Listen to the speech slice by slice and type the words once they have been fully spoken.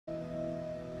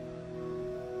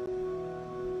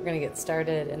We're going to get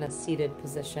started in a seated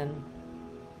position.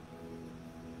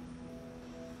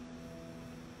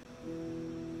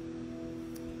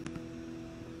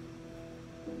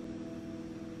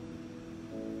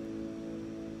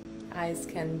 Eyes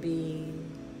can be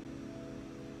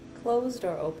closed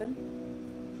or open.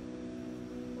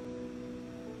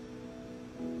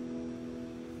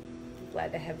 I'm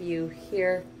glad to have you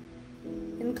here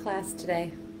in class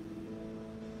today.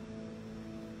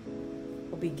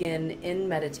 We'll begin in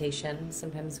meditation.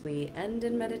 Sometimes we end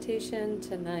in meditation.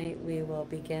 Tonight we will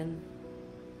begin.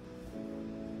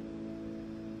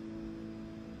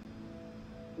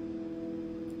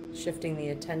 Shifting the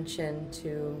attention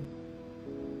to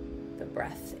the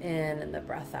breath in and the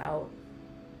breath out.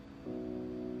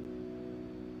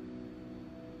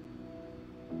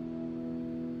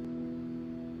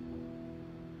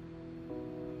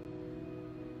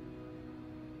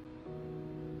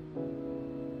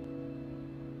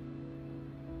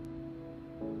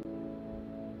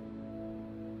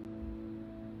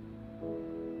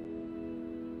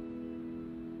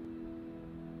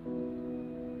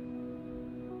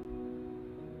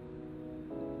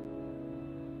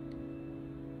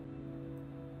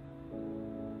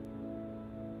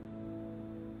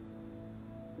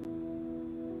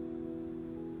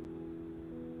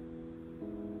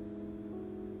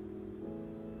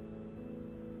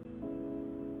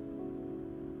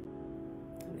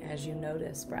 As you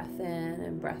notice breath in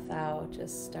and breath out,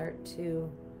 just start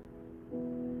to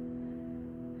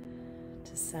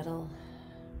settle.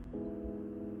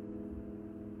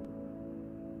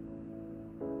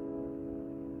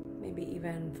 Maybe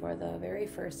even for the very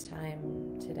first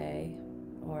time today,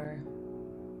 or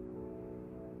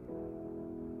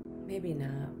maybe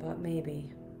not, but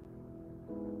maybe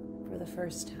for the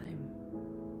first time,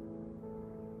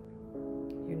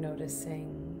 you're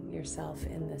noticing yourself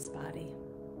in this body.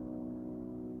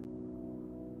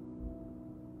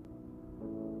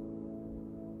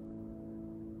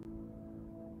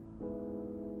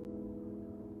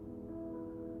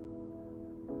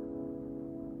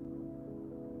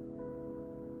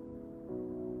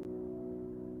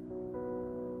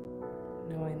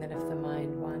 Knowing that if the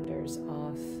mind wanders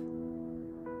off,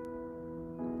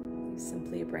 you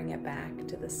simply bring it back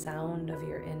to the sound of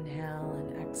your inhale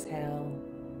and exhale,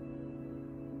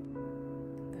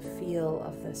 the feel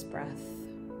of this breath.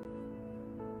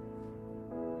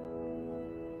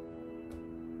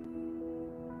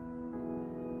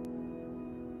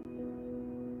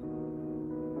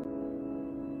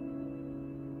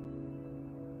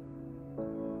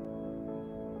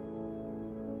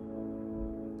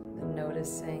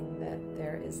 Noticing that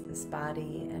there is this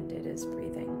body and it is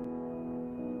breathing.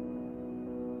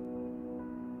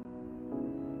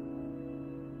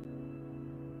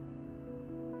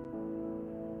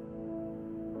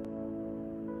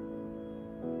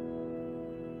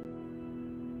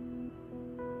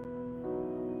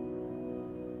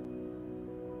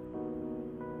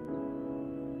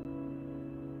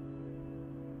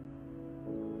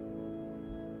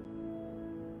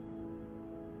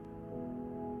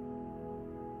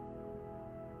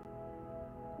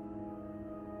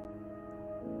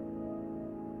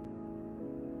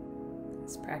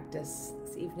 This practice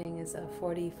this evening is a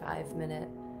 45-minute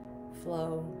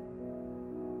flow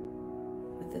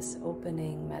with this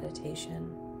opening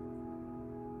meditation.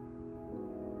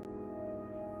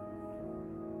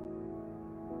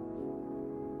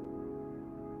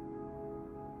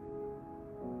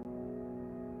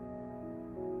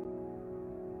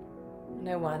 And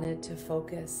I wanted to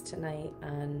focus tonight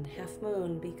on half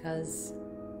moon because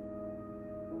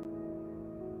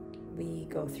we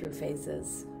go through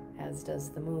phases, as does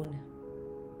the moon.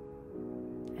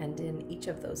 And in each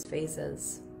of those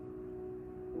phases,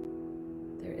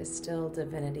 there is still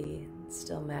divinity,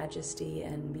 still majesty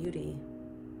and beauty.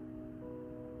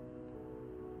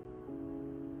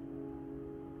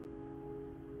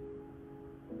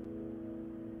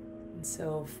 And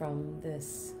so from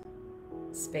this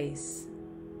space,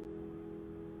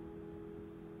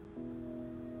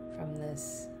 from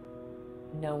this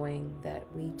knowing that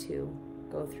we too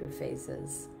go through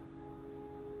phases,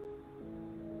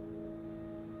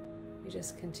 we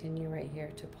just continue right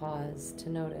here to pause, to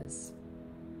notice.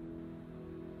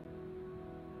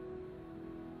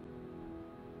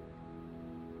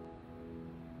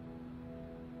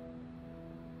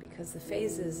 Because the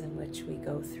phases in which we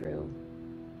go through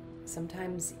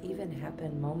sometimes even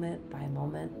happen moment by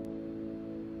moment.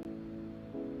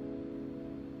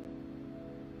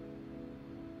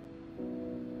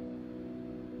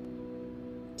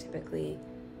 Typically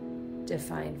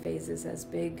define phases as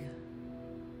big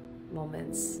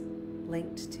moments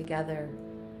linked together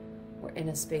we're in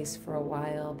a space for a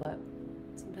while, but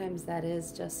sometimes that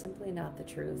is just simply not the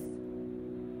truth.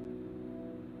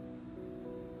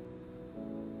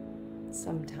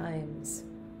 Sometimes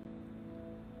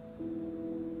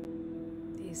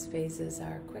these phases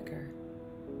are quicker.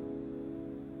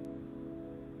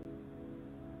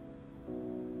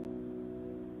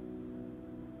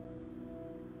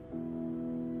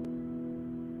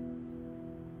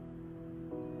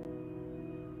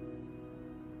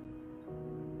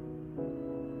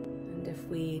 And if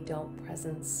we don't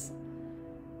presence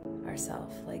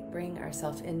ourselves, like bring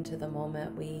ourselves into the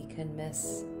moment, we can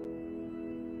miss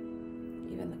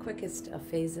even the quickest of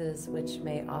phases, which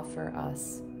may offer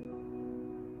us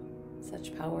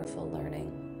such powerful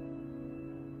learning.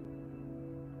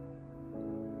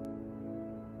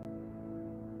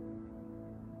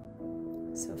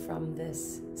 So from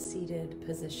this seated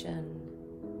position,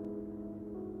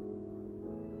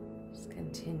 just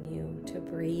continue to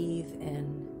breathe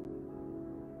in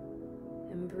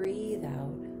and breathe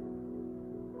out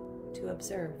to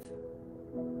observe.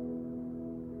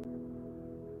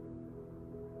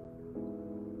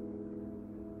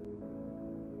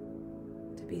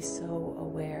 To be so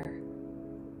aware.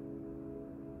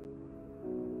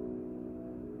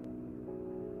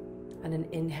 On an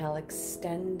inhale,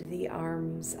 extend the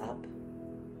arms up.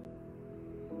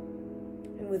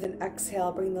 And with an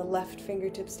exhale, bring the left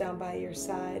fingertips down by your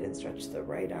side and stretch the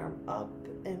right arm up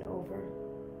and over.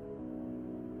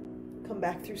 Come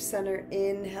back through center.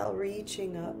 Inhale,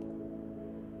 reaching up.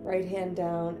 Right hand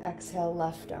down. Exhale,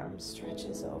 left arm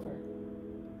stretches over.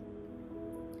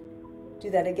 Do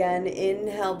that again.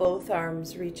 Inhale, both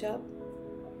arms reach up.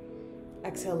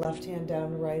 Exhale, left hand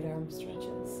down, right arm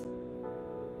stretches.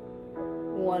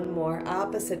 One more,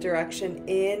 opposite direction.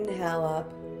 Inhale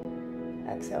up.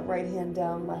 Exhale, right hand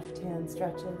down, left hand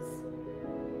stretches.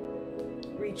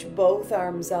 Reach both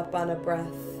arms up on a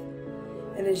breath.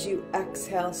 And as you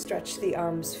exhale, stretch the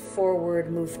arms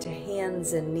forward, move to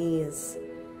hands and knees,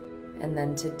 and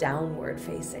then to downward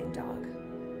facing dog.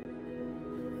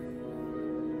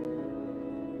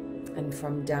 And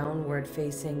from downward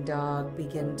facing dog,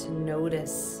 begin to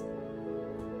notice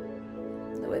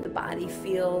the way the body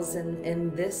feels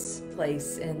in this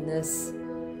place, in this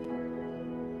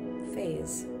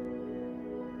phase,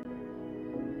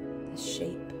 this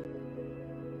shape.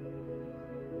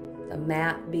 The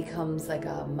mat becomes like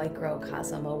a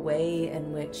microcosm, a way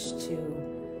in which to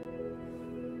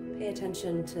pay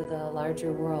attention to the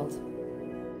larger world,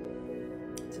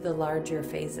 to the larger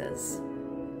phases.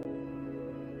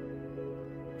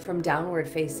 From downward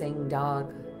facing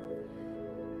dog,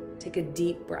 take a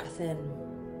deep breath in.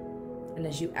 And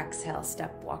as you exhale,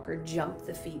 step walker, jump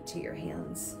the feet to your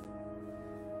hands.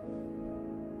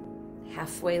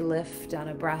 Halfway lift on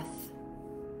a breath.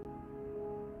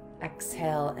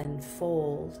 Exhale and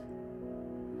fold.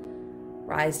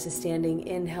 Rise to standing.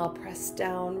 Inhale, press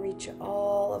down, reach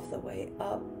all of the way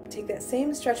up. Take that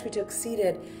same stretch we took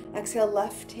seated. Exhale,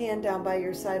 left hand down by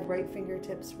your side, right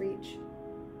fingertips reach.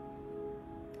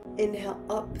 Inhale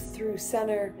up through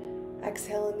center.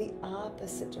 Exhale in the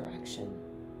opposite direction.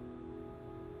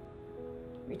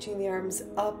 Reaching the arms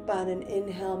up on an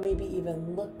inhale, maybe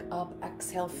even look up.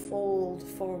 Exhale, fold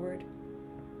forward.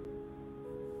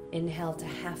 Inhale to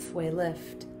halfway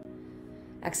lift.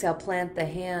 Exhale, plant the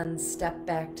hands, step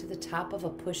back to the top of a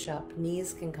push-up.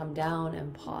 Knees can come down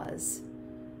and pause.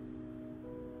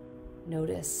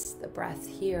 Notice the breath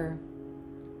here.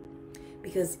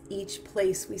 Because each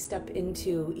place we step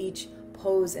into, each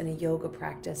pose in a yoga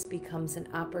practice becomes an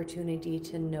opportunity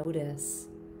to notice.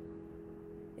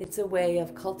 It's a way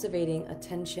of cultivating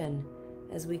attention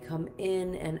as we come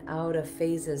in and out of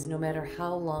phases, no matter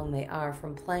how long they are.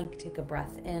 From plank, take a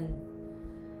breath in.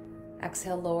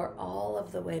 Exhale, lower all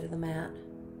of the way to the mat.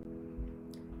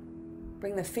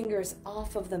 Bring the fingers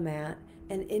off of the mat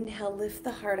and inhale, lift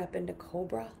the heart up into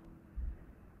cobra.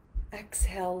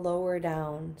 Exhale, lower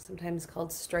down, sometimes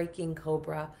called striking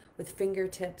cobra, with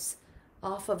fingertips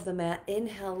off of the mat.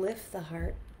 Inhale, lift the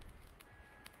heart.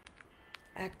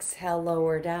 Exhale,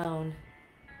 lower down.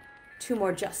 Two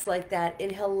more just like that.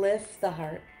 Inhale, lift the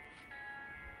heart.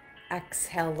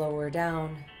 Exhale, lower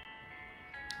down.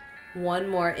 One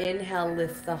more. Inhale,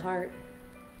 lift the heart.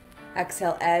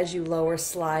 Exhale, as you lower,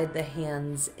 slide the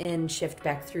hands in, shift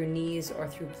back through knees or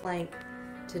through plank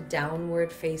to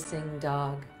downward facing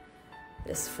dog.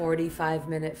 This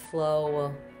 45-minute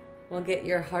flow will get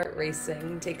your heart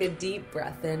racing. Take a deep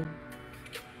breath in.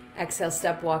 Exhale,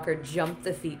 step walker, jump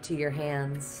the feet to your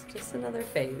hands. Just another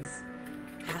phase.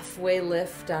 Halfway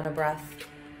lift on a breath.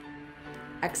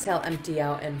 Exhale, empty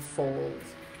out and fold.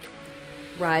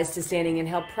 Rise to standing.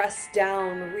 Inhale, press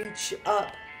down, reach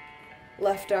up.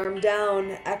 Left arm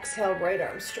down. Exhale, right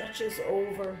arm stretches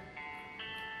over.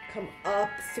 Come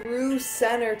up through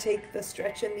center. Take the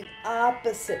stretch in the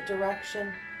opposite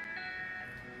direction.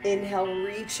 Inhale,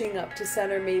 reaching up to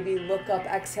center. Maybe look up.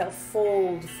 Exhale,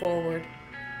 fold forward.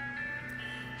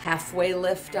 Halfway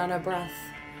lift on a breath.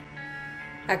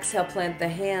 Exhale, plant the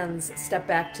hands. Step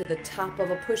back to the top of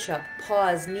a push-up.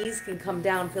 Pause. Knees can come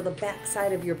down. Feel the back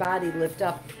side of your body lift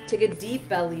up. Take a deep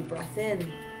belly breath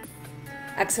in.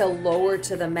 Exhale, lower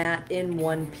to the mat in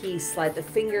one piece. Slide the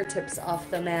fingertips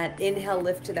off the mat. Inhale,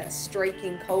 lift to that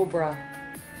striking cobra.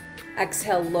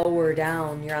 Exhale, lower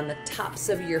down. You're on the tops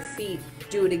of your feet.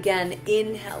 Do it again.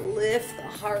 Inhale, lift the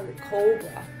heart,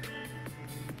 cobra.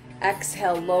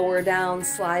 Exhale, lower down.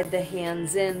 Slide the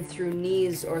hands in through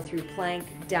knees or through plank.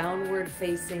 Downward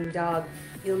facing dog.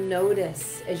 You'll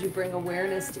notice as you bring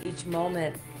awareness to each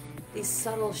moment, these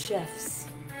subtle shifts.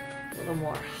 A little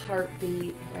more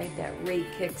heartbeat, right? That rate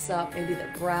kicks up, maybe the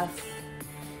breath.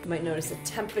 You might notice a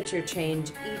temperature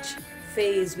change. Each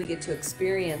phase we get to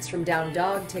experience. From down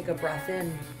dog, take a breath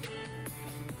in.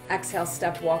 Exhale,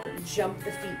 step walker, jump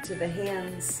the feet to the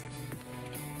hands.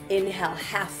 Inhale,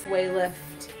 halfway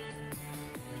lift.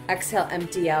 Exhale,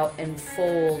 empty out and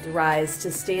fold, rise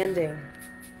to standing.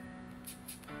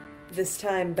 This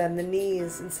time, bend the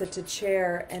knees and sit to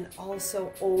chair and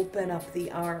also open up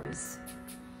the arms.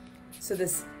 So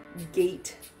this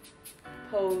gate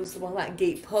pose, well, not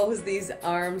gate pose, these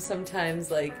arms sometimes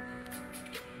like,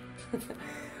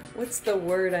 what's the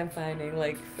word I'm finding?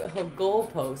 Like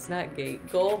goalpost, not gate,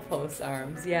 goalpost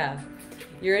arms, yeah.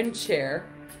 You're in chair.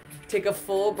 Take a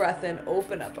full breath in,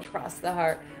 open up across the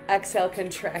heart. Exhale,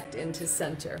 contract into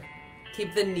center.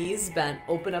 Keep the knees bent,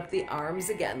 open up the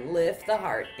arms again, lift the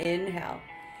heart, inhale.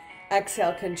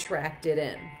 Exhale, contract it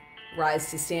in. Rise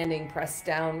to standing, press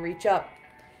down, reach up.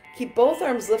 Keep both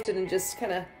arms lifted and just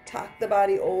kind of tuck the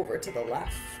body over to the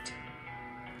left.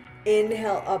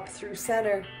 Inhale up through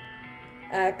center.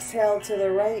 Exhale to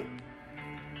the right.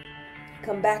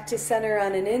 Come back to center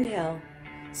on an inhale.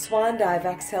 Swan dive,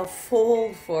 exhale,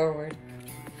 fold forward.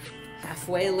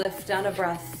 Halfway lift on a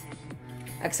breath.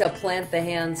 Exhale, plant the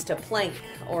hands to plank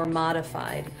or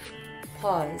modified.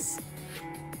 Pause.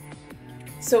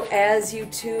 So as you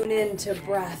tune in to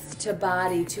breath, to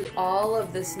body, to all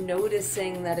of this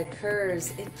noticing that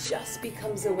occurs, it just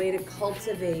becomes a way to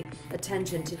cultivate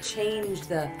attention, to change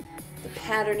the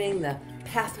patterning, the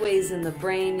pathways in the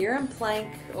brain. You're in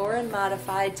plank or in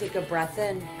modified. Take a breath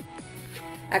in.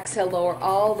 Exhale, lower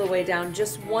all the way down.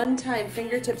 Just one time,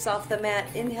 fingertips off the mat.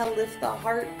 Inhale, lift the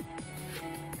heart.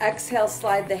 Exhale,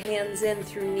 slide the hands in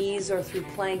through knees or through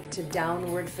plank to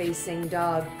downward facing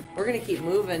dog. We're going to keep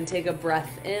moving. Take a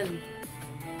breath in.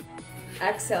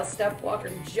 Exhale, step walker,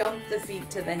 jump the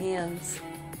feet to the hands.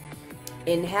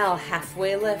 Inhale,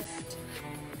 halfway lift.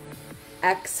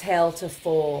 Exhale to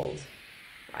fold.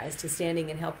 Rise to standing.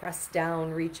 Inhale, press down,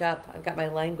 reach up. I've got my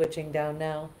languaging down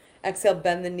now. Exhale,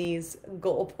 bend the knees,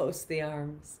 goalpost the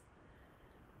arms.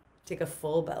 Take a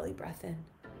full belly breath in.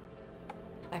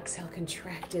 Exhale,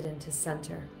 contract it into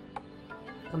center.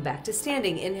 Come back to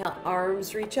standing. Inhale,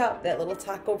 arms reach up. That little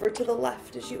tuck over to the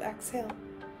left as you exhale.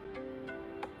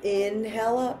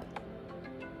 Inhale up.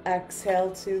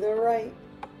 Exhale to the right.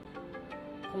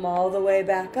 Come all the way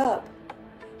back up.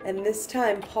 And this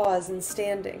time, pause in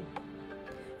standing.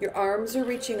 Your arms are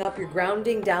reaching up. You're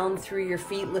grounding down through your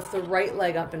feet. Lift the right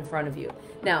leg up in front of you.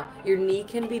 Now, your knee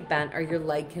can be bent or your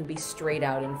leg can be straight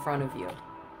out in front of you.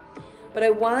 But I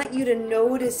want you to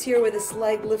notice here with this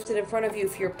leg lifted in front of you,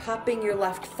 if you're popping your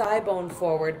left thigh bone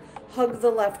forward, hug the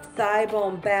left thigh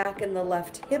bone back and the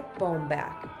left hip bone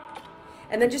back.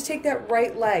 And then just take that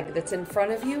right leg that's in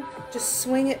front of you, just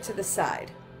swing it to the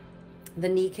side. The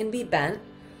knee can be bent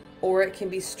or it can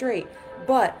be straight,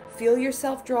 but feel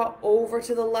yourself draw over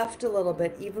to the left a little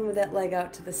bit, even with that leg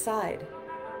out to the side.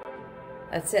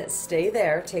 That's it. Stay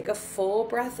there. Take a full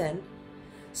breath in.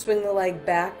 Swing the leg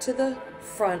back to the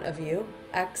front of you.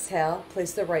 Exhale,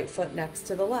 place the right foot next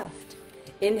to the left.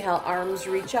 Inhale, arms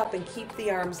reach up and keep the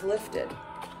arms lifted.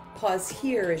 Pause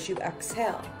here as you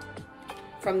exhale.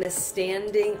 From this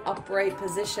standing upright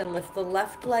position, lift the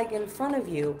left leg in front of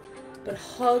you, but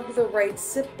hug the right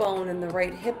sit bone and the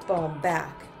right hip bone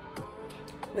back.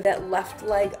 With that left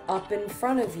leg up in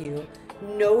front of you,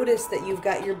 notice that you've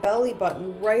got your belly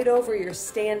button right over your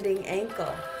standing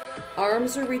ankle.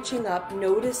 Arms are reaching up.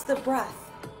 Notice the breath.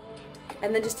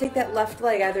 And then just take that left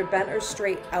leg, either bent or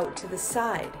straight, out to the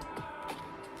side.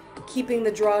 Keeping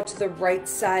the draw to the right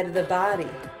side of the body.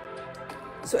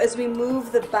 So as we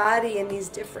move the body in these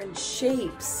different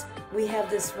shapes, we have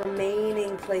this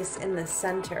remaining place in the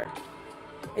center.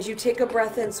 As you take a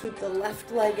breath in, sweep the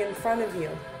left leg in front of you.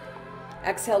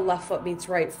 Exhale, left foot meets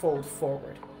right, fold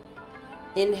forward.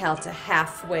 Inhale to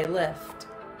halfway lift.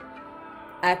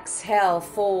 Exhale,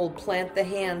 fold, plant the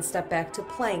hands, step back to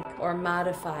plank or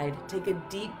modified. Take a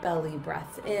deep belly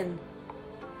breath in.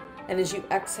 And as you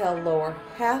exhale, lower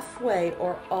halfway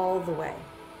or all the way.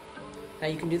 Now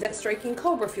you can do that striking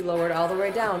cobra if you lower it all the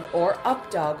way down, or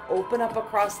up dog, open up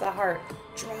across the heart.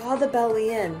 Draw the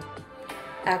belly in.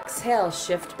 Exhale,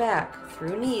 shift back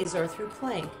through knees or through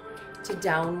plank to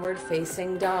downward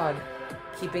facing dog.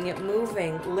 Keeping it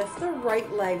moving, lift the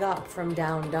right leg up from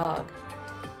down dog.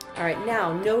 All right,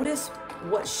 now notice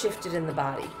what shifted in the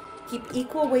body. Keep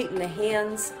equal weight in the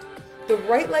hands. The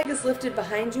right leg is lifted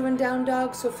behind you in down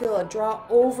dog, so feel a draw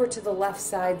over to the left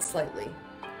side slightly.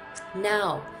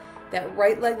 Now, that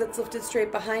right leg that's lifted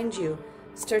straight behind you,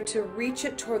 start to reach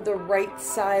it toward the right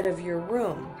side of your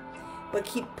room, but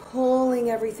keep pulling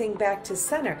everything back to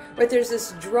center. Right, there's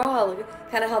this draw,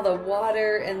 kind of how the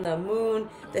water and the moon,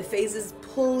 the phases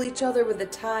pull each other with the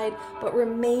tide, but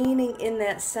remaining in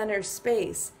that center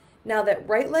space. Now that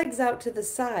right leg's out to the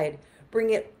side, bring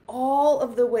it all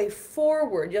of the way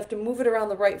forward. You have to move it around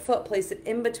the right foot, place it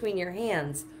in between your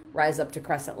hands, rise up to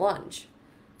crescent lunge.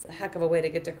 It's a heck of a way to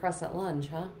get to crescent lunge,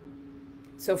 huh?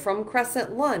 So from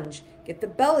crescent lunge, get the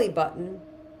belly button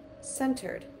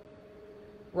centered.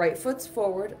 Right foot's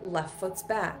forward, left foot's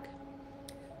back.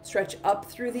 Stretch up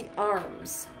through the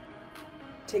arms.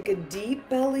 Take a deep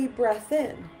belly breath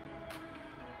in.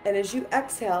 And as you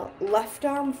exhale, left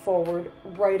arm forward,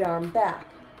 right arm back.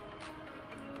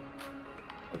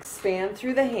 Expand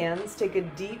through the hands, take a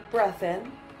deep breath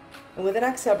in. And with an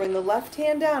exhale, bring the left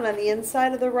hand down on the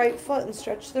inside of the right foot and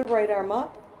stretch the right arm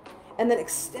up. And then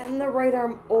extend the right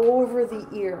arm over the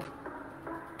ear.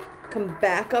 Come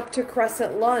back up to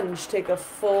crescent lunge, take a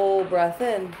full breath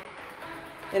in.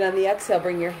 And on the exhale,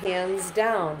 bring your hands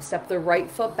down. Step the right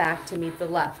foot back to meet the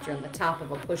left. You're on the top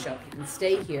of a push-up. You can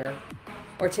stay here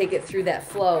or take it through that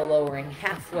flow, lowering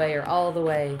halfway or all the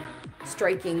way,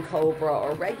 striking cobra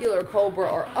or regular cobra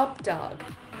or up dog,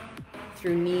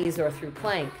 through knees or through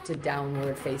plank to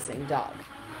downward facing dog.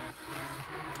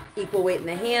 Equal weight in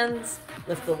the hands,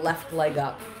 lift the left leg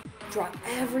up. Draw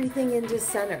everything into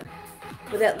center.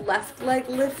 With that left leg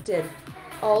lifted,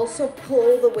 also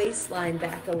pull the waistline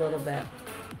back a little bit.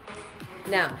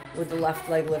 Now, with the left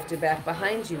leg lifted back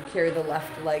behind you, carry the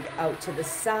left leg out to the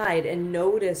side and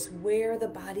notice where the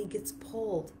body gets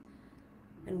pulled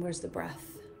and where's the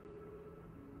breath.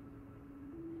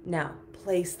 Now,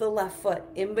 place the left foot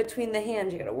in between the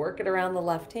hands. You got to work it around the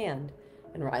left hand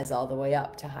and rise all the way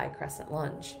up to high crescent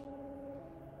lunge.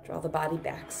 Draw the body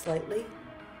back slightly.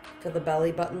 Feel the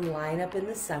belly button line up in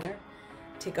the center.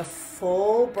 Take a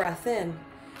full breath in.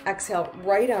 Exhale,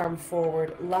 right arm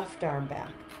forward, left arm back.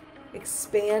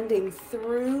 Expanding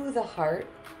through the heart.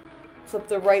 Flip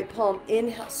the right palm,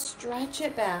 inhale, stretch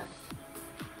it back.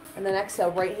 And then exhale,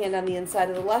 right hand on the inside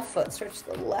of the left foot. Stretch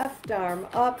the left arm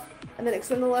up, and then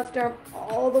extend the left arm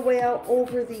all the way out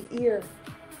over the ear.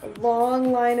 A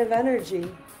long line of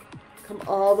energy. Come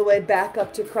all the way back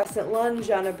up to crescent lunge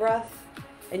on a breath.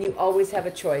 And you always have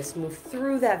a choice. Move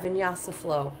through that vinyasa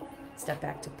flow. Step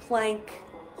back to plank,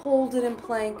 hold it in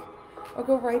plank, or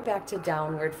go right back to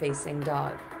downward facing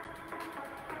dog.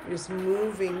 You're just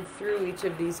moving through each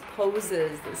of these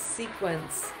poses, this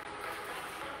sequence.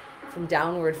 From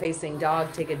downward facing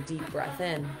dog, take a deep breath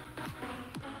in.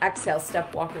 Exhale,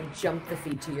 step walker, jump the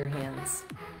feet to your hands.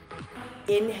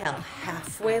 Inhale,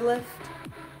 halfway lift.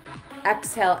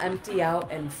 Exhale, empty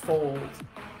out and fold.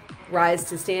 Rise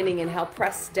to standing, inhale,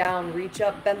 press down, reach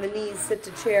up, bend the knees, sit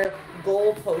to chair,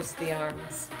 goal post the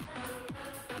arms.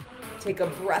 Take a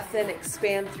breath in,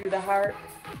 expand through the heart.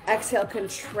 Exhale,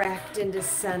 contract into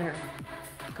center.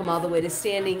 Come all the way to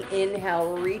standing.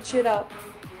 Inhale, reach it up.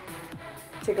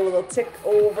 Take a little tick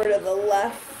over to the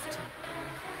left.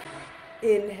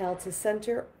 Inhale to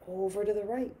center, over to the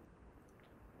right.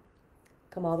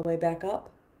 Come all the way back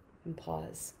up and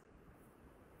pause.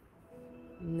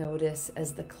 Notice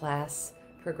as the class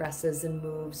progresses and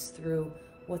moves through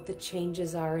what the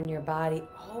changes are in your body.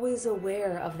 Always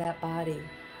aware of that body.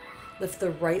 Lift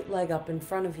the right leg up in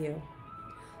front of you.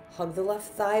 Hug the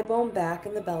left thigh bone back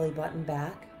and the belly button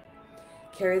back.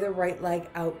 Carry the right leg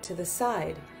out to the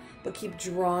side, but keep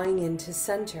drawing into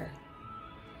center.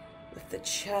 Lift the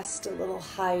chest a little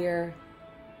higher.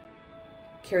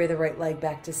 Carry the right leg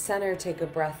back to center. Take a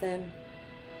breath in.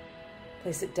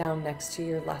 Place it down next to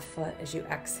your left foot as you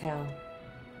exhale.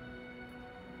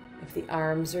 If the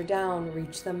arms are down,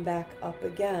 reach them back up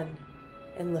again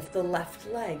and lift the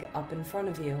left leg up in front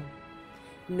of you.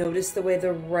 Notice the way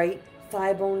the right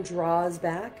thigh bone draws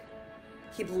back.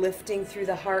 Keep lifting through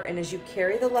the heart, and as you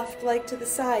carry the left leg to the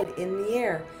side in the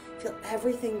air, feel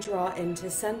everything draw into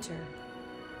center.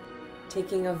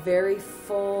 Taking a very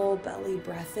full belly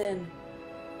breath in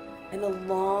and a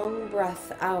long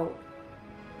breath out.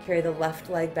 Carry the left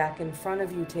leg back in front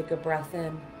of you, take a breath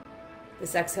in.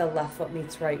 This exhale, left foot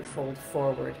meets right, fold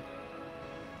forward.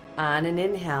 On an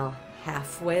inhale,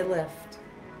 halfway lift.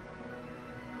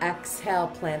 Exhale,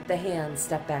 plant the hands,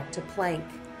 step back to plank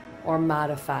or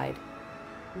modified.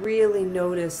 Really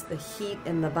notice the heat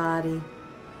in the body.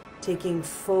 Taking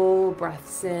full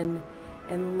breaths in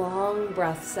and long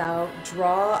breaths out.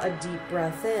 Draw a deep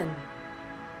breath in.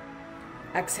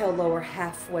 Exhale, lower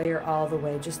halfway or all the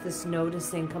way. Just this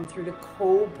noticing. Come through to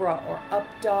cobra or up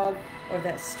dog or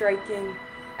that striking.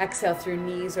 Exhale through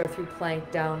knees or through plank,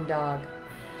 down dog.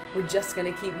 We're just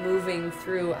going to keep moving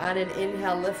through. On an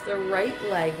inhale, lift the right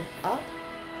leg up.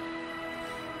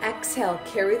 Exhale,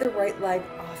 carry the right leg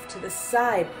off to the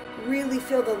side. Really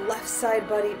feel the left side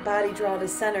body draw to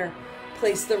center.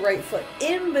 Place the right foot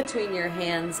in between your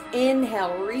hands.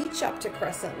 Inhale, reach up to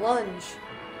crescent lunge.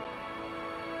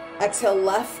 Exhale,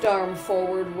 left arm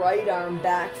forward, right arm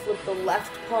back. Flip the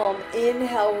left palm.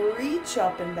 Inhale, reach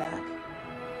up and back.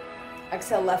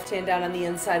 Exhale, left hand down on the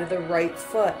inside of the right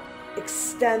foot.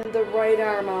 Extend the right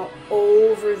arm out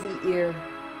over the ear.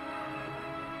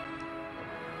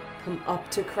 Come up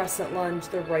to crescent lunge,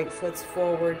 the right foot's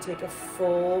forward. Take a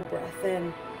full breath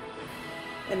in.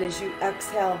 And as you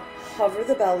exhale, hover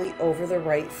the belly over the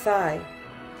right thigh.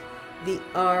 The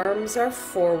arms are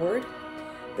forward.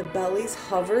 The belly's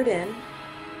hovered in.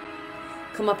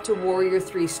 Come up to warrior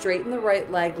three. Straighten the right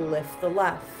leg, lift the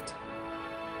left.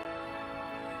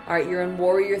 All right, you're in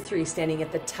warrior three, standing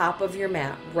at the top of your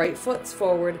mat. Right foot's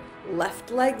forward,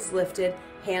 left leg's lifted.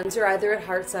 Hands are either at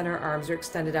heart center, arms are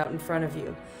extended out in front of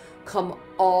you. Come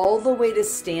all the way to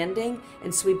standing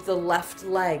and sweep the left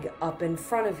leg up in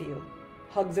front of you.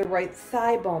 Hug the right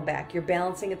thigh bone back. You're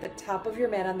balancing at the top of your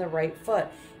mat on the right foot.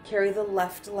 Carry the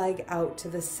left leg out to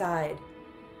the side.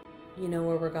 You know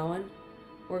where we're going?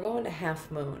 We're going to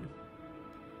half moon.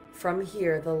 From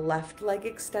here, the left leg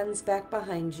extends back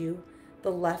behind you.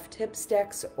 The left hip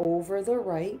stacks over the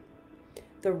right.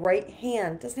 The right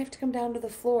hand doesn't have to come down to the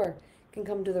floor. It can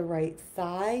come to the right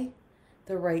thigh,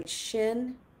 the right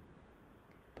shin.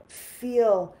 But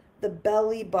feel the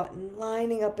belly button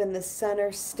lining up in the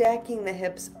center, stacking the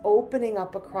hips, opening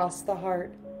up across the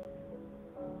heart.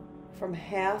 From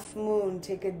half moon,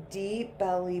 take a deep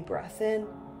belly breath in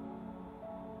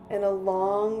and a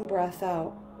long breath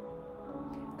out.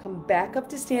 Come back up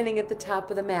to standing at the top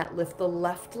of the mat. Lift the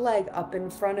left leg up in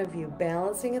front of you,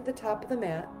 balancing at the top of the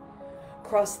mat.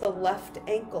 Cross the left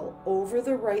ankle over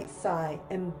the right thigh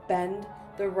and bend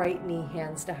the right knee,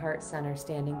 hands to heart center,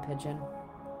 standing pigeon.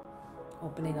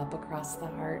 Opening up across the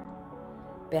heart,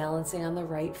 balancing on the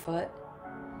right foot,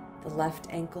 the left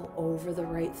ankle over the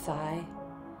right thigh,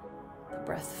 the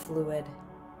breath fluid.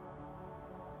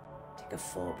 Take a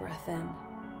full breath in.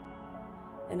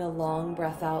 And a long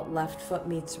breath out, left foot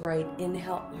meets right.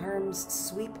 Inhale, arms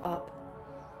sweep up.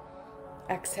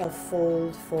 Exhale,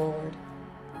 fold forward.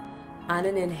 On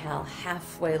an inhale,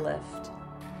 halfway lift.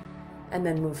 And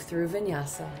then move through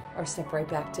vinyasa or step right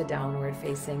back to downward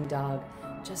facing dog.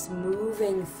 Just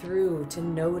moving through to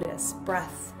notice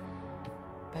breath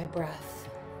by breath.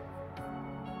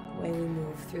 The way we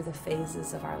move through the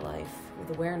phases of our life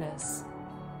with awareness.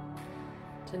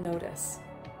 To notice.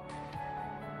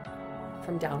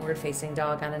 From downward facing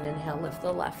dog, on an inhale, lift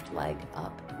the left leg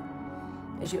up.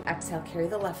 As you exhale, carry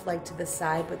the left leg to the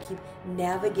side, but keep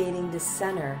navigating to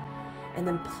center. And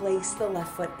then place the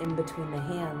left foot in between the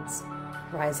hands.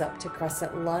 Rise up to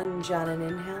crescent lunge on an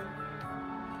inhale.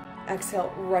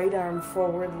 Exhale, right arm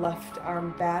forward, left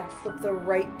arm back. Flip the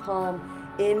right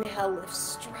palm. Inhale, lift,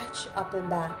 stretch up and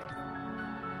back.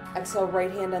 Exhale,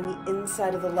 right hand on the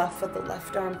inside of the left foot. The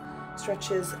left arm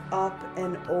stretches up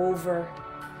and over.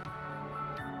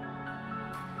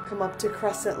 Come up to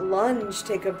crescent lunge.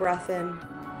 Take a breath in.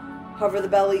 Hover the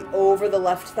belly over the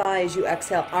left thigh as you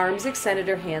exhale. Arms extended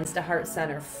or hands to heart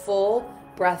center. Full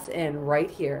breath in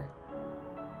right here.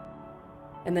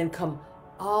 And then come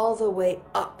all the way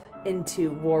up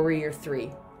into warrior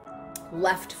three.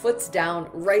 Left foot's down,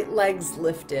 right leg's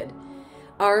lifted.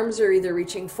 Arms are either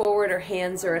reaching forward or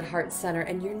hands are at heart center,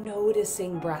 and you're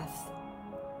noticing breath.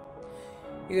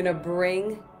 You're going to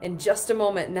bring, in just a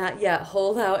moment, not yet,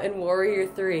 hold out in warrior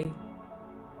three.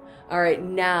 All right,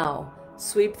 now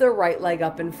sweep the right leg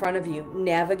up in front of you.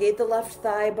 Navigate the left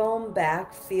thigh bone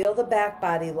back. Feel the back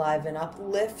body liven up.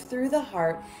 Lift through the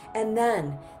heart. And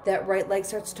then that right leg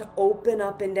starts to open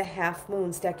up into half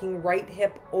moon, stacking right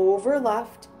hip over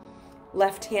left.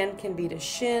 Left hand can be to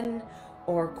shin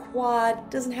or quad.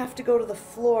 Doesn't have to go to the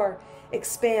floor.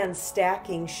 Expand,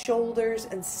 stacking shoulders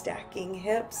and stacking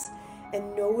hips,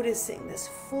 and noticing this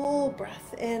full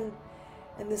breath in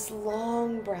and this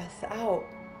long breath out.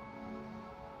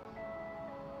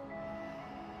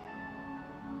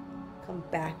 Come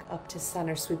back up to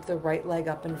center. Sweep the right leg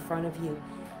up in front of you.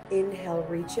 Inhale,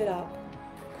 reach it up.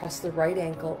 Cross the right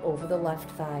ankle over the left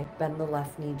thigh. Bend the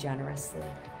left knee generously.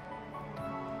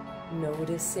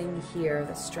 Noticing here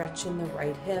the stretch in the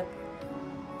right hip,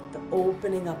 the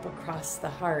opening up across the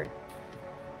heart.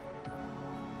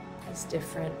 These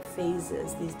different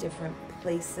phases, these different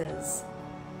places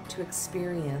to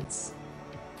experience.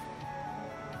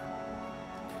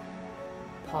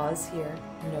 Pause here.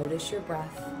 Notice your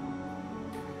breath.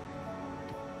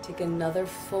 Take another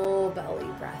full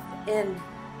belly breath in.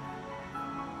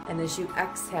 And as you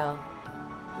exhale,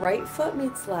 right foot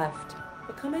meets left,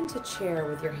 but come into chair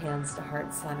with your hands to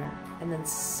heart center, and then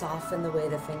soften the way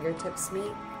the fingertips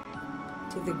meet.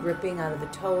 Take the gripping out of the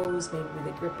toes, maybe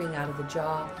the gripping out of the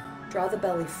jaw. Draw the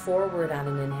belly forward on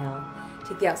an inhale.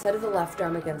 Take the outside of the left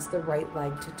arm against the right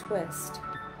leg to twist.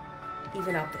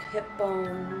 Even out the hip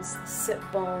bones, the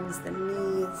sit bones, the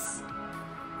knees.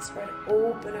 Spread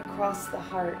open across the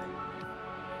heart.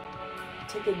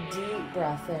 Take a deep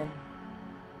breath in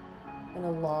and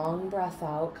a long breath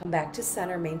out. Come back to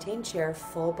center, maintain chair,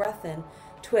 full breath in.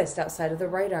 Twist outside of the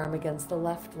right arm against the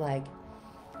left leg.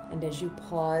 And as you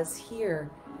pause here,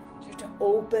 you have to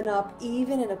open up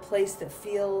even in a place that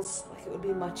feels like it would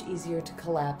be much easier to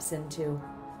collapse into.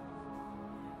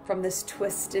 From this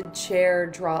twisted chair,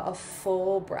 draw a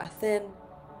full breath in.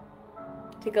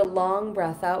 Take a long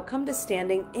breath out. Come to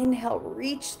standing. Inhale,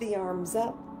 reach the arms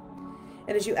up.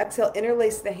 And as you exhale,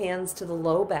 interlace the hands to the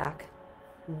low back.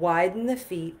 Widen the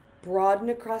feet, broaden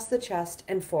across the chest,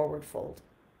 and forward fold.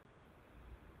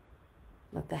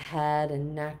 Let the head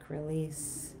and neck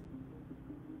release.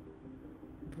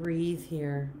 Breathe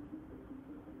here.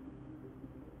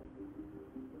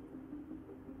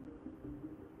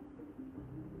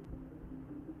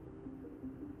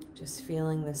 Just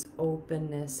feeling this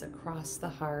openness across the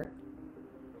heart,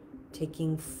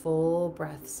 taking full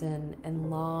breaths in and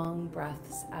long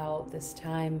breaths out, this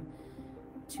time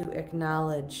to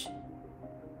acknowledge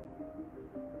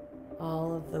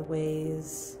all of the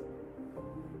ways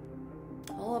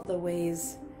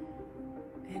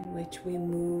in which we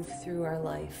move through our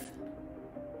life,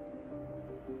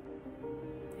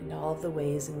 and all of the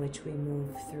ways in which we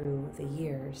move through the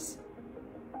years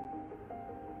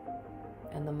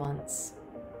and the months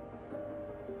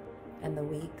and the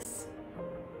weeks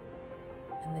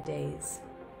and the days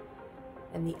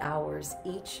and the hours,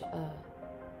 each a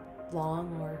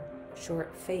long or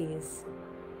short phase.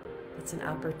 It's an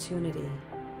opportunity.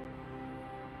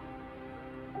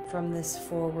 From this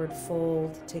forward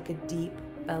fold, take a deep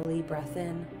belly breath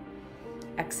in.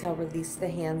 Exhale, release the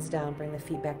hands down, bring the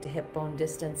feet back to hip bone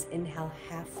distance. Inhale,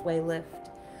 halfway lift.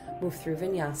 Move through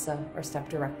vinyasa or step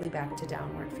directly back to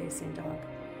downward facing dog.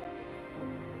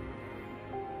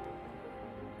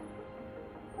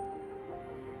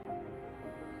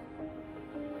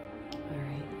 All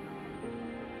right.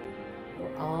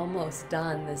 We're almost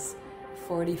done this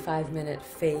 45-minute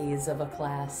phase of a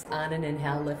class. On an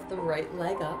inhale, lift the right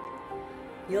leg up.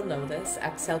 You'll know this.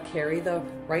 Exhale, carry the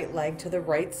right leg to the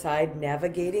right side,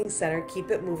 navigating center.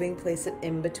 Keep it moving. Place it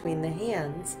in between the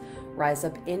hands. Rise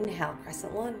up, inhale,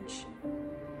 crescent lunge.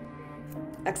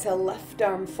 Exhale, left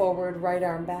arm forward, right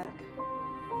arm back.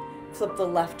 Flip the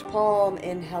left palm,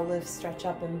 inhale, lift, stretch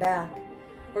up and back.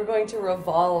 We're going to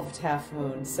revolved half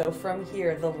moon. So from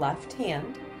here, the left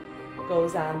hand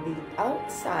goes on the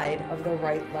outside of the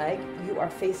right leg. You are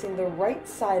facing the right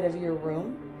side of your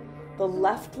room. The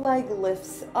left leg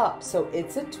lifts up, so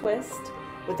it's a twist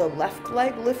with the left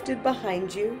leg lifted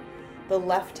behind you, the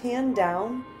left hand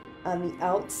down on the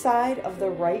outside of the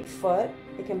right foot.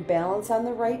 It can balance on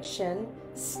the right shin.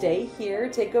 Stay here,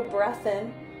 take a breath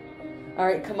in. All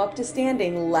right, come up to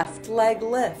standing, left leg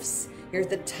lifts. You're at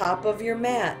the top of your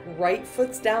mat, right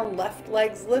foot's down, left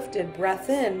leg's lifted, breath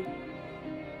in.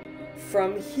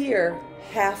 From here,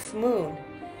 half moon.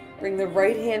 Bring the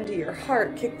right hand to your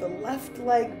heart, kick the left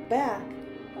leg back,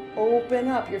 open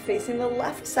up. You're facing the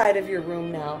left side of your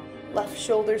room now. Left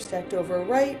shoulder stacked over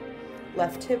right,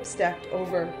 left hip stacked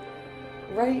over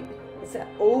right. It's that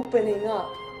opening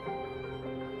up.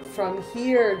 From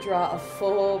here, draw a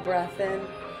full breath in.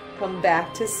 Come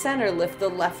back to center. Lift the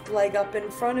left leg up in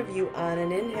front of you on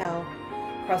an inhale.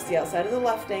 Cross the outside of the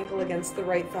left ankle against the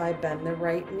right thigh. Bend the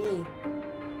right knee.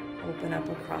 Open up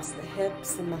across the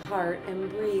hips and the heart and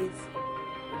breathe.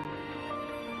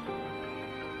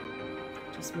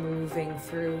 Just moving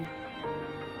through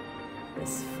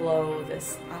this flow,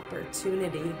 this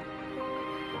opportunity.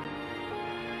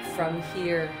 From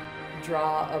here,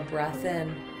 draw a breath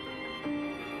in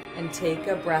and take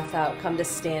a breath out. Come to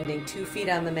standing, 2 feet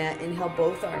on the mat. Inhale,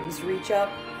 both arms reach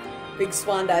up. Big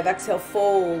swan dive. Exhale,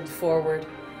 fold forward.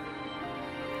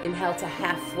 Inhale to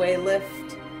halfway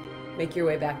lift. Make your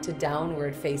way back to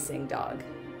downward facing dog.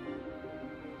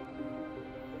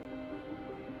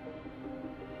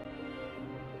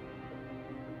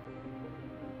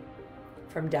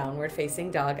 From downward facing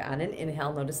dog, on an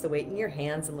inhale, notice the weight in your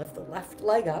hands and lift the left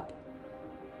leg up.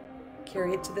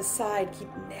 Carry it to the side. Keep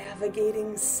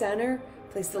navigating center.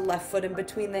 Place the left foot in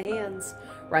between the hands.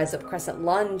 Rise up, crescent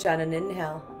lunge on an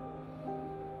inhale.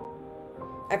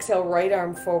 Exhale, right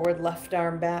arm forward, left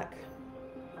arm back.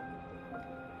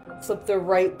 Flip the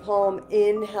right palm.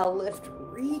 Inhale, lift,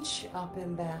 reach up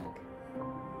and back.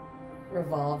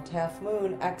 Revolved half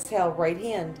moon. Exhale, right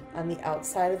hand on the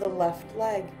outside of the left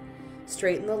leg.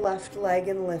 Straighten the left leg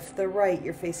and lift the right.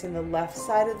 You're facing the left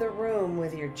side of the room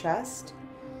with your chest.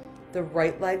 The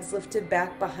right leg's lifted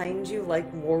back behind you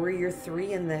like warrior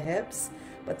 3 in the hips,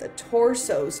 but the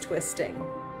torso's twisting.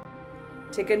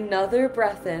 Take another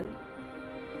breath in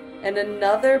and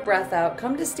another breath out.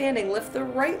 Come to standing. Lift the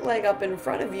right leg up in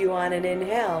front of you on an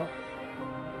inhale.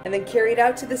 And then carry it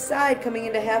out to the side, coming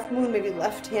into half moon. Maybe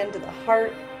left hand to the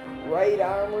heart. Right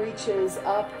arm reaches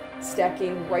up,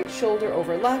 stacking right shoulder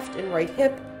over left and right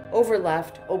hip over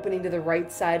left, opening to the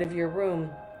right side of your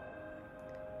room.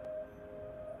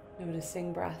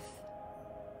 Noticing breath.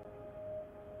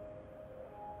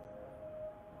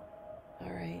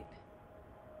 All right.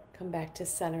 Come back to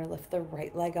center. Lift the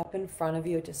right leg up in front of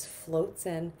you. It just floats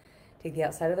in. Take the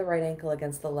outside of the right ankle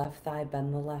against the left thigh.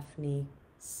 Bend the left knee.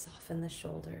 Soften the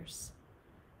shoulders.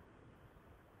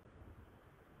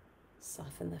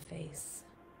 Soften the face.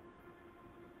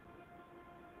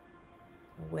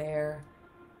 Aware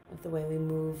of the way we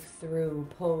move through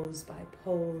pose by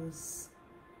pose.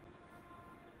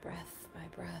 Breath by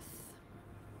breath.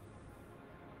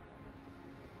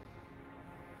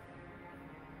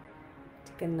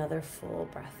 Take another full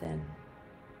breath in.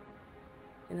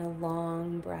 And a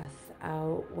long breath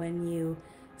out. When you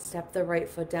step the right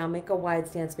foot down, make a wide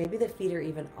stance. Maybe the feet are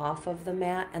even off of the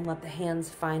mat, and let the hands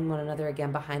find one another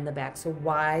again behind the back. So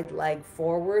wide leg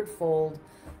forward fold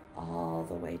all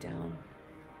the way down.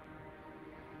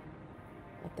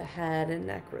 Let the head and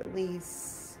neck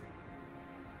release.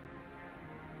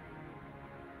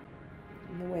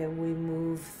 And the way we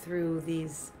move through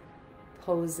these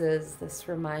poses, this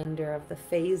reminder of the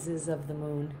phases of the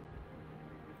moon.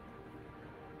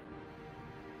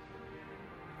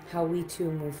 How we too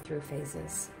move through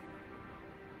phases.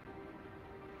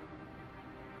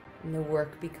 And the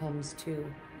work becomes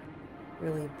to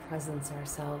really presence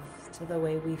ourselves to the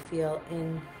way we feel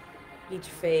in each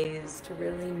phase, to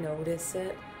really notice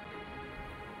it.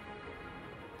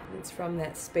 It's from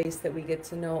that space that we get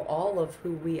to know all of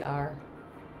who we are.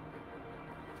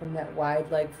 From that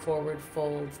wide leg forward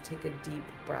fold, take a deep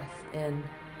breath in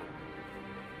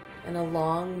and a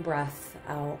long breath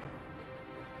out.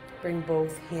 Bring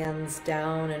both hands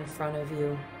down in front of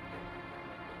you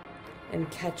and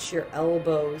catch your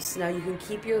elbows. Now you can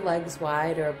keep your legs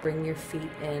wide or bring your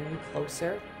feet in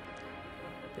closer,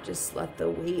 but just let the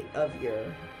weight of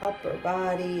your upper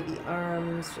body, the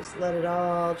arms, just let it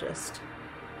all just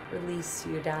release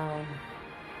you down.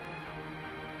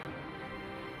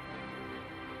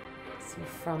 So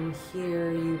from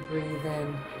here you breathe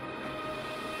in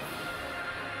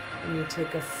and you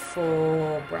take a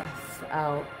full breath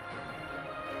out.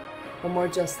 One more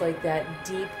just like that,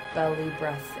 deep belly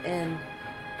breath in.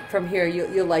 From here,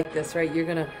 you'll like this, right? You're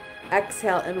gonna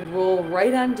exhale and roll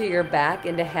right onto your back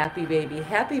into happy baby.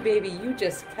 Happy baby, you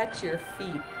just catch your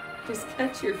feet. Just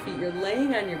catch your feet. You're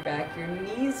laying on your back, your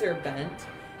knees are bent.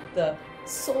 The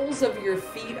soles of your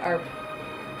feet are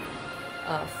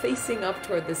facing up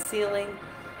toward the ceiling,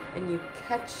 and you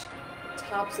catch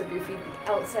tops of your feet,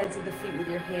 the outsides of the feet with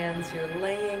your hands. You're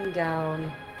laying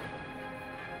down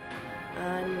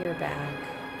on your back.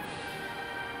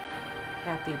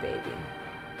 Happy baby.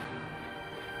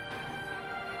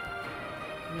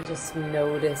 And just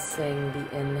noticing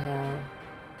the inhale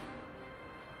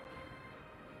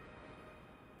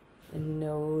and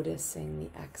noticing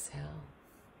the exhale.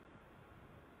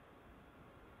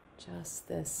 Just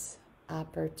this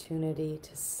opportunity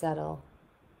to settle.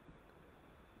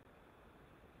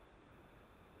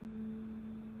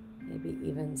 Maybe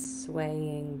even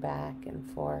swaying back and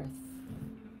forth.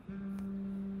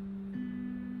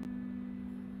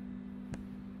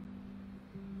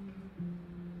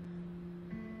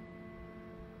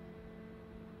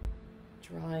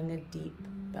 drawing a deep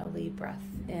belly breath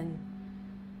in.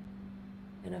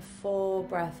 And a full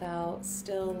breath out,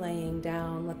 still laying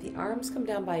down. Let the arms come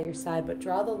down by your side, but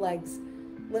draw the legs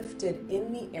lifted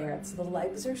in the air. So the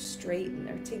legs are straight and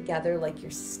they're together like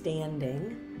you're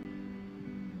standing.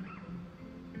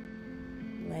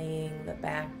 Laying the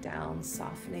back down,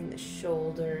 softening the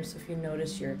shoulders. If you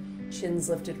notice your chin's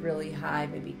lifted really high,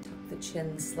 maybe tuck the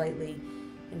chin slightly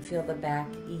and feel the back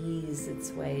ease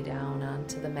its way down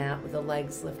onto the mat with the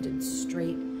legs lifted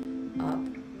straight up.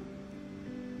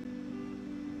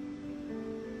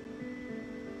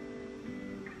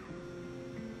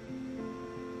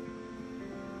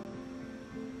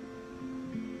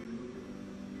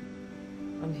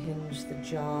 Unhinge the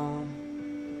jaw.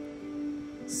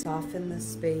 Soften the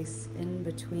space in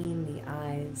between the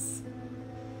eyes.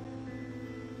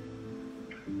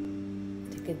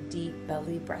 Take a deep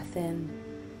belly breath in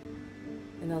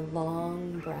and a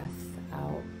long breath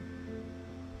out.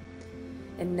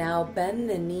 And now bend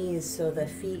the knees so the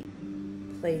feet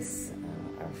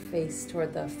are face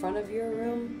toward the front of your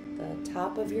room, the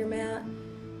top of your mat.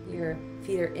 Your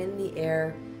feet are in the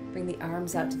air. Bring the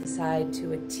arms out to the side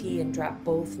to a T and drop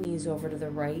both knees over to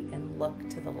the right and look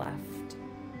to the left.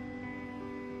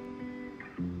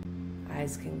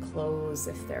 Eyes can close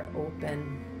if they're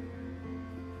open.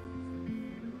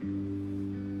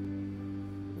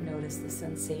 Notice the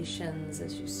sensations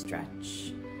as you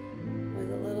stretch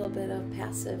with a little bit of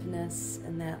passiveness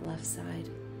in that left side.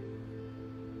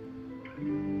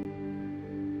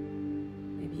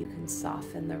 Maybe you can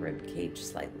soften the rib cage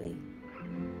slightly.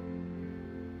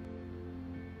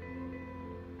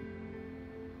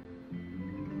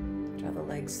 Draw the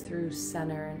legs through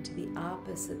center and to the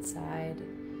opposite side.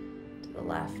 To the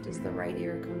left as the right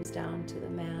ear comes down to the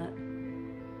mat.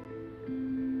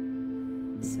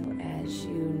 So as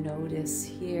you notice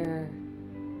here,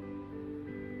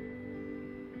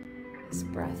 this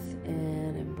breath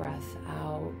in and breath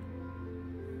out,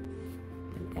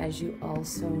 and as you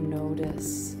also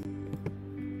notice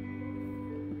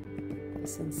the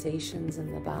sensations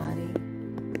in the body,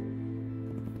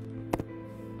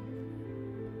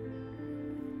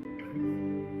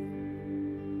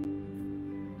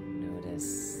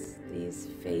 notice these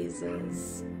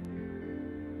phases.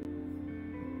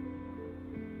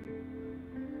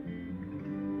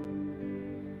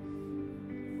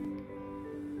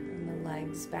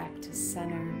 Back to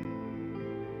center,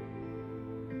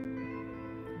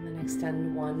 and then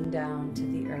extend one down to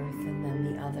the earth and then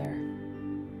the other.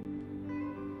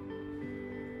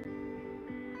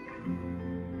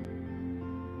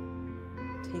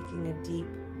 Taking a deep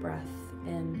breath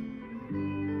in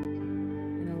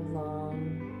and a long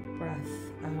breath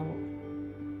out.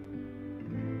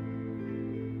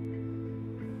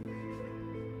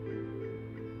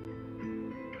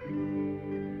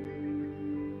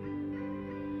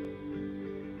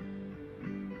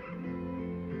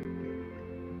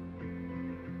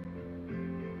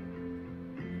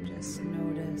 Just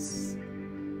notice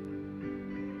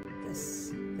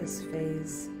this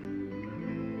phase,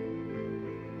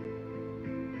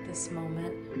 this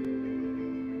moment.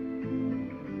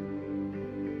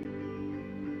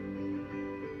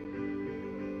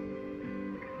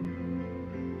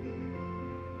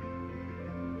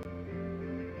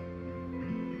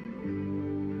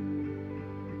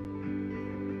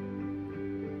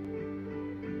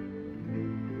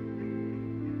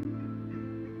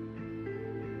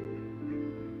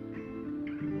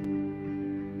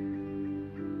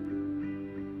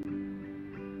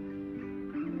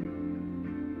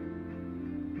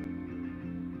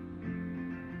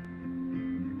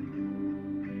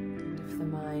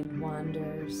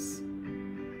 Wanders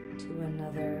to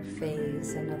another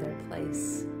phase, another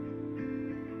place.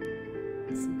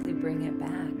 Simply bring it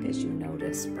back as you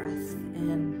notice breath in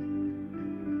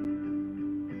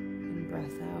and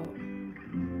breath out.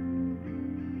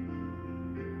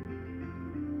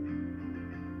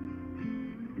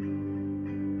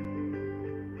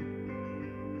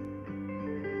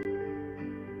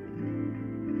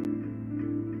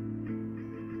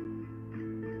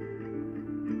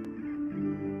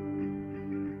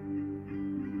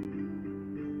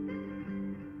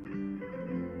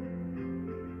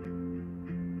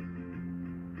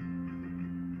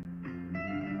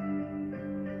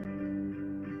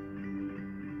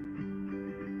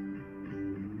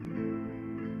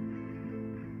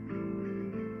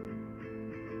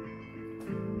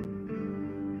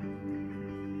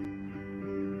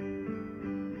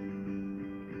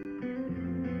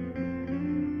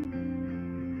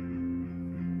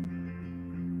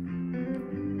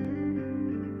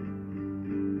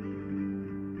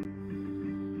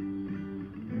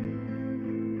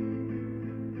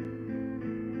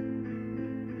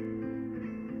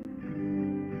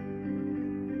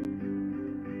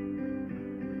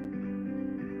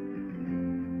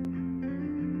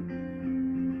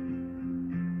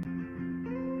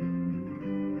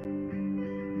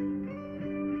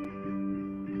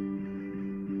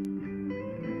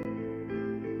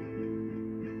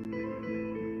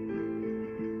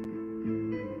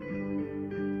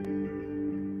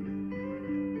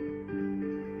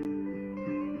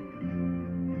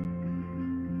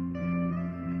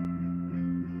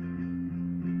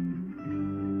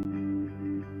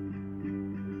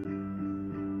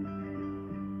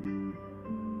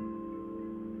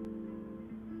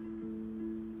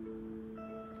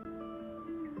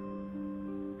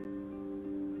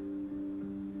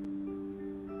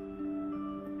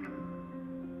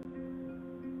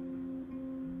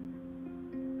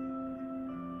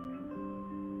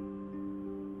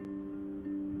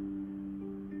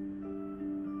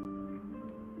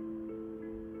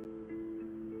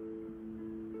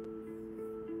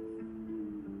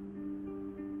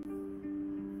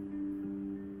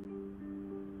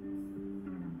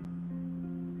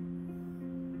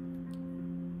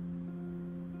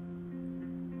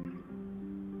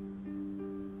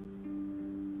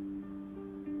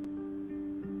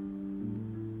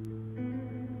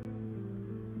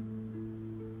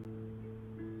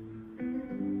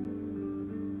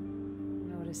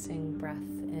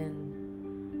 breath in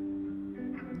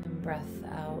and breath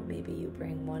out. Maybe you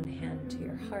bring one hand to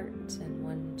your heart and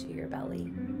one to your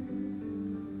belly.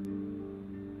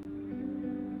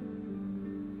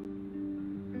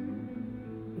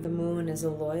 The moon is a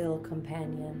loyal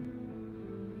companion.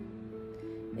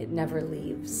 It never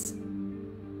leaves.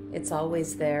 It's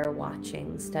always there,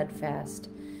 watching, steadfast,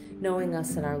 knowing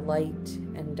us in our light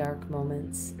and dark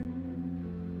moments,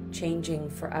 changing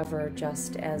forever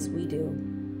just as we do.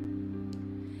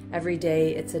 Every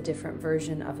day it's a different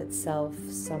version of itself,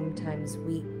 sometimes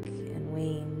weak and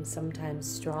wan, sometimes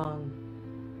strong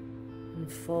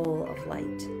and full of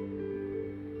light.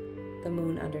 The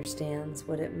moon understands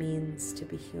what it means to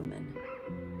be human.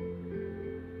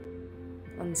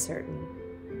 Uncertain,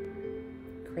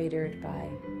 cratered by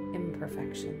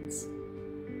imperfections.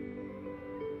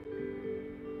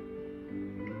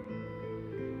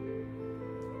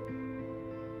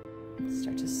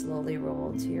 Start to slowly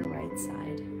roll to your right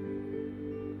side.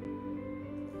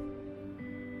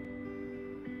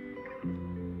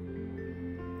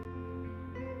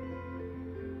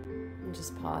 And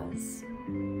just pause.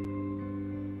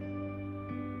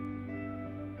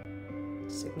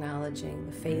 Just acknowledging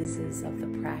the phases of the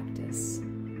practice,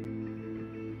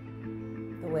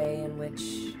 the way in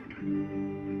which we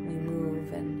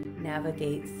move and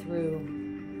navigate through,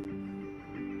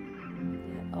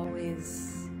 yet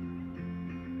always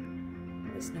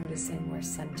noticing where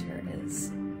center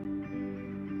is.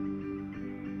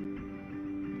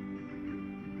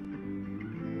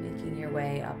 Making your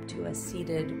way up to a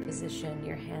seated position,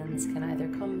 your hands can either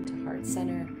come to heart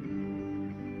center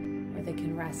or they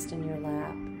can rest in your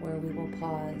lap, where we will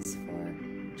pause for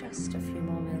just a few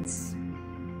moments,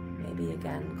 maybe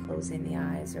again closing the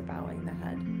eyes or bowing the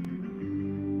head.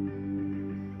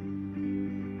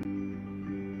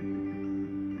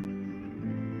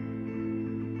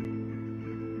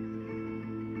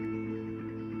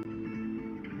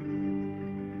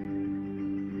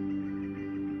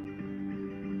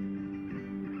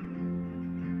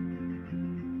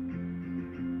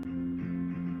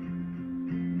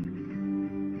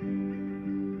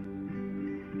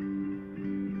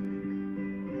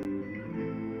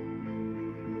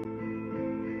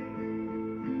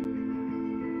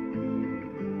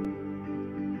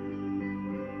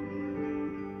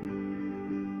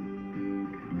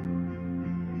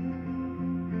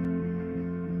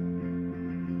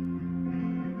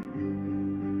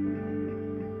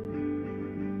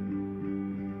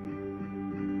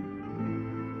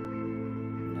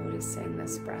 Noticing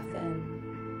this breath in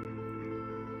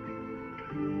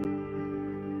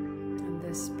and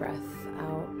this breath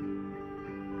out.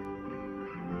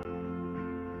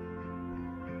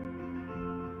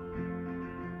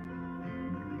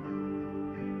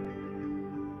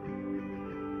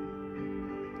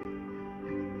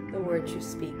 The words you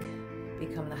speak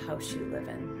become the house you live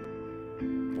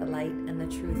in. The light and the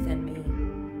truth in me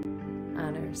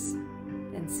honors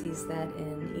and sees that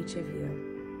in each of you.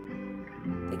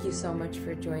 Thank you so much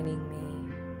for joining me,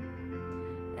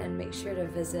 and make sure to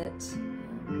visit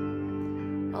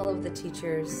all of the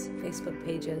teachers' Facebook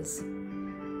pages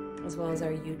as well as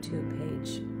our YouTube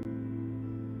page.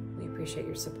 We appreciate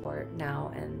your support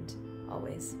now and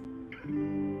always.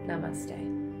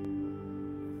 Namaste.